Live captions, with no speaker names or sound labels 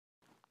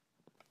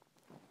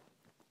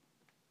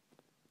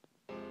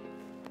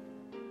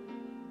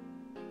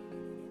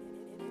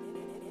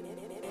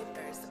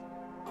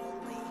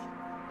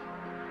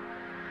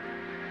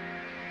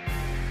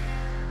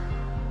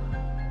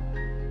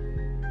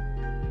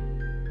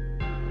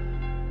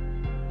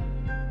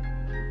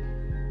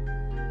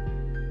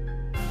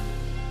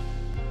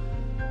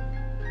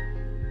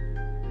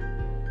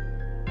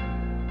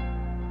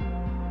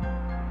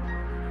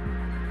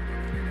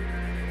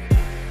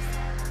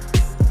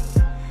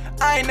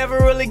I ain't never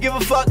really give a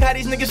fuck how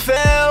these niggas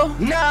feel,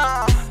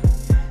 nah.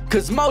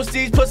 Cause most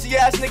these pussy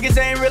ass niggas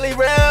ain't really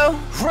real.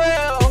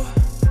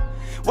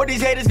 What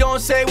these haters gon'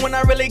 say when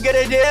I really get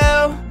a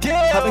deal?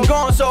 I've been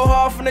going so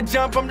hard from the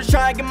jump, I'm just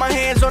trying to get my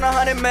hands on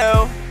 100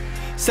 mil.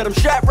 Said I'm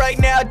strapped right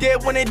now,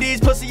 dead one of these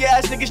pussy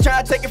ass niggas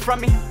trying to take it from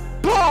me.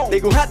 Boom. They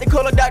gon' have to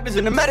call the doctors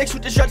and the medics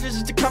with the stretchers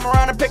just to come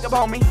around and pick up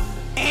on me.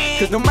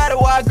 Cause no matter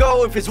where I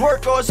go, if it's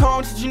work or it's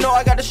home, since you know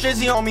I got the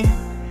strizzy on me.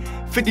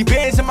 50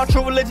 bands in my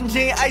true religion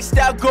jean, iced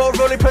out gold,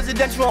 rolling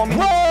presidential on me.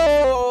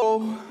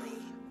 Whoa.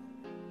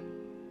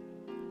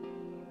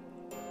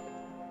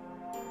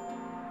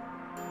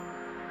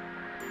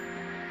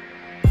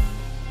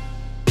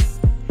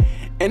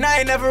 And I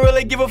ain't never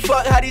really give a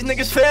fuck how these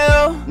niggas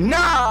feel,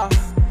 nah.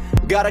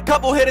 Got a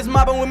couple hitters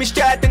mobbing with me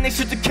strapped and they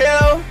shoot to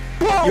kill.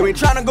 Whoa. You ain't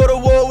tryna go to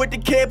war with the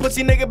kid,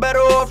 pussy nigga better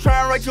off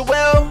trying to write your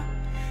will.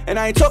 And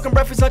I ain't talking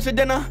breakfast, lunch, or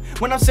dinner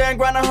when I'm saying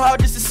grinding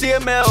hard just to see a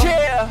meal.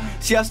 Yeah.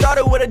 See, I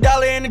started with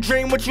 $1 in a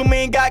dream, what you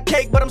mean got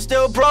cake, but I'm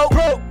still broke.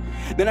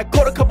 Then I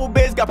caught a couple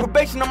bids, got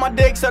probation on my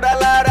dick, so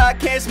that loud I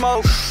can't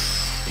smoke.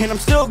 And I'm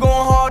still going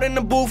hard in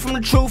the booth from the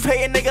truth,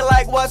 hating nigga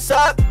like what's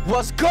up,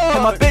 what's good.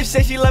 And my bitch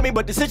say she love me,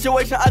 but the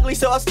situation ugly,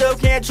 so I still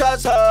can't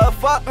trust her.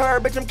 Fuck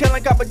her, bitch, I'm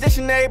killing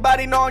competition,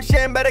 everybody know I'm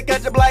shit, better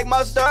catch up like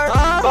mustard.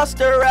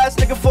 Buster ass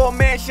nigga for a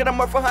man, shit, I'm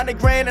worth 100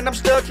 grand and I'm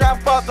still trying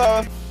to fuck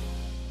her.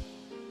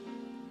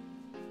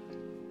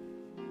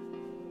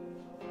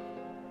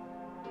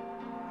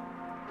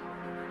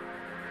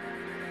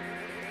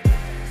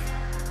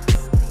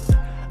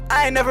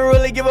 I ain't never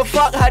really give a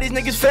fuck how these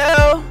niggas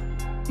feel,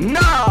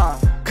 nah.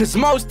 Cause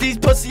most these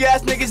pussy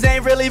ass niggas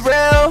ain't really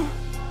real.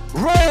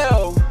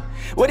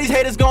 What these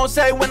haters gon'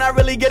 say when I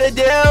really get a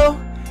deal?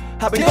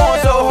 I've been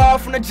going so hard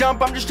from the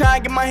jump, I'm just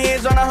trying to get my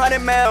hands on 100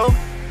 mil.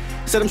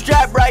 Said I'm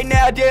strapped right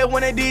now, dead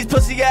one of these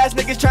pussy ass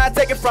niggas trying to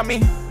take it from me.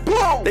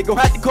 They gon'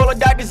 have to call the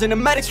doctors and the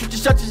medics with the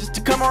stretchers just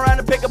to come around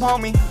and pick up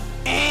homie.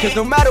 Cause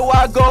no matter where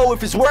I go,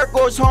 if it's work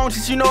or it's home,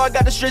 since you know I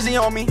got the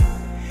strizzy on me.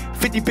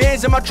 50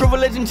 bands in my true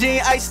religion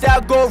jean, iced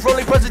out gold,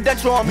 rolling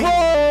presidential on me.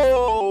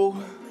 Whoa.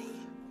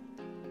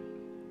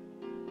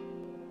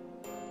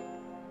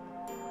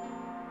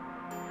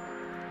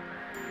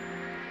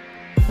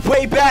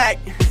 Way back,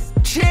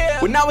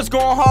 when I was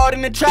going hard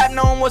in the trap,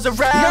 no one was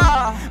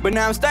around. But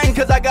now I'm staying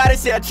cause I gotta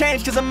say I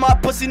changed, cause I'm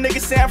up, pussy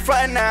niggas say I'm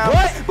frontin' now.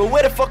 But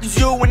where the fuck is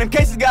you when them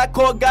cases got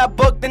caught, got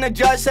booked, and the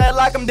judge said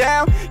lock them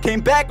down?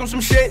 Came back on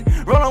some shit,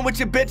 rollin' with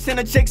your bitch and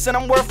the chicks, and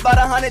I'm worth about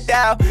 100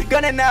 thou.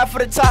 Gunning now for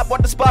the top,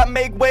 want the spot,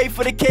 make way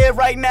for the kid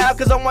right now,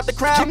 cause I want the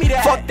crown. Give me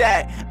that. Fuck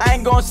that, I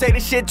ain't gonna say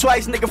this shit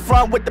twice, nigga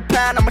front with the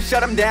pound, I'ma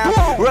shut him down.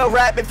 Real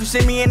rap, if you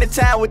see me in the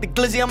town with the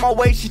glizzy on my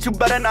waist, shit you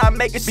better not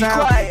make it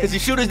sound. Cause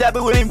these shooters that be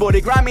with me, boy, they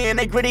grimy and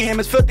they gritty,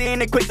 him is filthy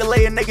and they quick to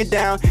lay a nigga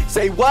down.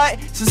 Say what?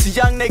 Since a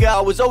young nigga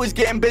I was always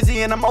getting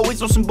busy and I'm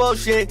always on some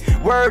bullshit.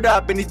 Word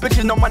up, and these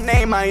bitches know my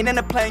name, I ain't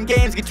into playing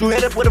games, get you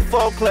hit up with a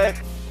full clip.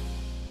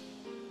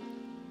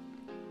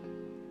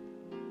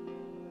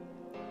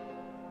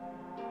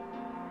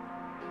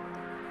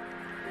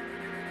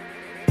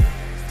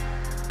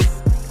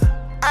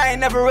 I ain't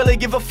never really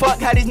give a fuck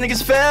how these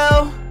niggas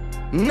feel,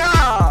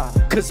 nah.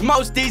 Cause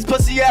most these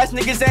pussy ass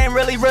niggas ain't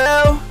really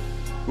real.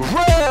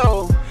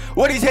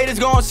 What these haters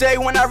gon' say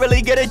when I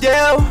really get a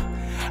deal?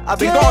 I've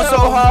been going so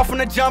hard from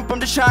the jump, I'm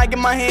just trying to get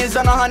my hands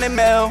on 100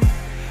 mil.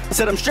 I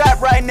said I'm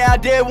strapped right now,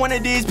 dead one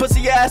of these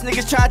pussy ass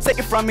niggas trying to take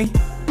it from me.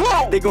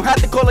 They gon'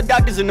 have to call the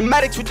doctors and the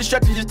medics with the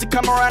stretchers just to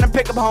come around and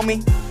pick up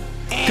homie.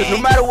 Cause no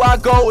matter where I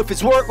go, if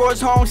it's work or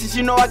it's home, since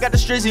you know I got the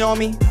strizzy on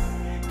me.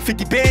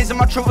 50 bands in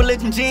my true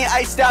religion jean,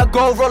 iced out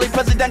gold, rolling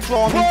presidential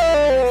on me.